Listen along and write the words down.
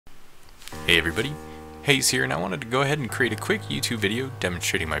Hey everybody, Hayes here, and I wanted to go ahead and create a quick YouTube video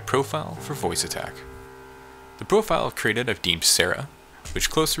demonstrating my profile for voice attack. The profile I've created I've deemed S.A.R.A, which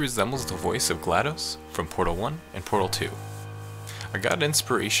closely resembles the voice of GlaDOS from Portal 1 and Portal 2. I got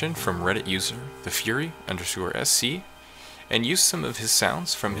inspiration from Reddit user thefury_SC and used some of his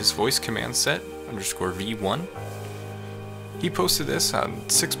sounds from his voice command set _V1. He posted this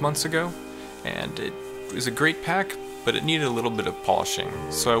 6 months ago, and it was a great pack, but it needed a little bit of polishing,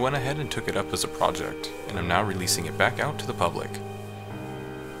 so I went ahead and took it up as a project, and I'm now releasing it back out to the public.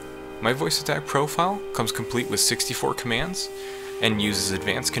 My voice attack profile comes complete with 64 commands, and uses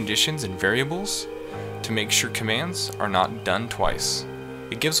advanced conditions and variables to make sure commands are not done twice.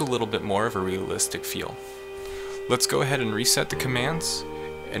 It gives a little bit more of a realistic feel. Let's go ahead and reset the commands,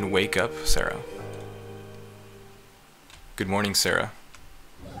 and wake up S.A.R.A. Good morning, S.A.R.A.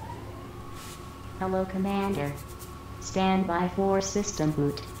 Hello, Commander. Stand by for system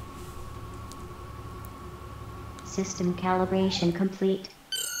boot. System calibration complete.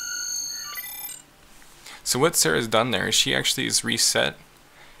 So what S.A.R.A.'s done there is she actually has reset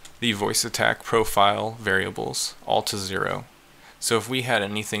the voice attack profile variables all to 0. So if we had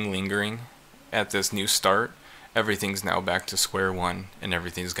anything lingering at this new start, everything's now back to square one and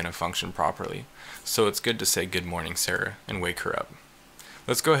everything's going to function properly. So it's good to say good morning, S.A.R.A. and wake her up.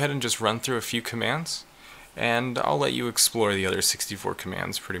 Let's go ahead and just run through a few commands, and I'll let you explore the other 64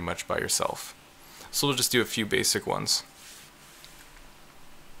 commands pretty much by yourself. So we'll just do a few basic ones.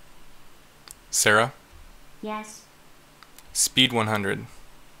 S.A.R.A. Yes. Speed 100.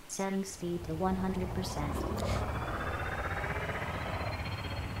 Setting speed to 100%.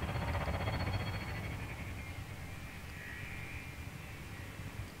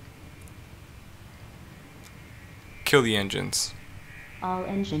 Kill the engines. All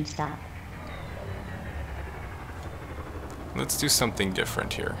engine stop. Let's do something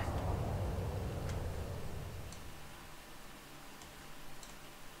different here.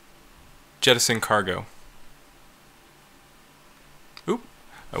 Jettison cargo. Oop,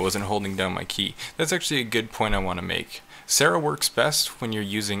 I wasn't holding down my key. That's actually a good point I want to make. S.A.R.A. works best when you're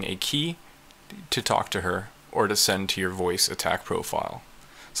using a key to talk to her or to send to your voice attack profile.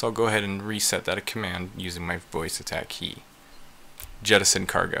 So I'll go ahead and reset that command using my voice attack key. Jettison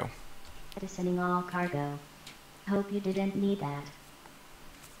cargo. Jettisoning all cargo. Hope you didn't need that.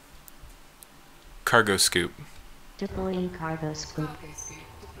 Cargo scoop. Deploying cargo scoop.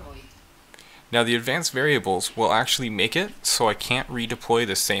 Now the advanced variables will actually make it so I can't redeploy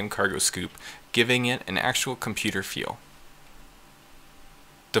the same cargo scoop, giving it an actual computer feel.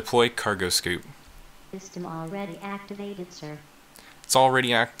 Deploy cargo scoop. System already activated, sir. It's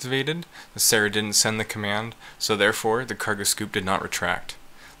already activated. S.A.R.A. didn't send the command, so therefore the cargo scoop did not retract.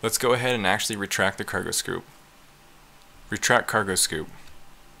 Let's go ahead and actually retract the cargo scoop. Retract cargo scoop.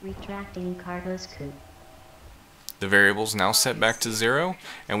 Retracting cargo scoop. The variable's now set back to 0,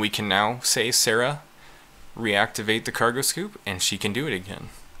 and we can now say S.A.R.A. reactivate the cargo scoop, and she can do it again.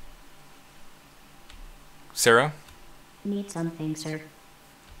 S.A.R.A. Need something, sir.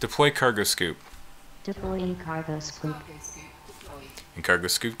 Deploy cargo scoop. Deploying cargo scoop. And cargo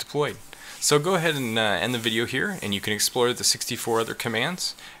scoop deployed. So go ahead and end the video here, and you can explore the 64 other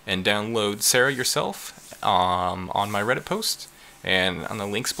commands and download S.A.R.A. yourself on my Reddit post and on the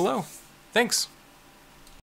links below. Thanks!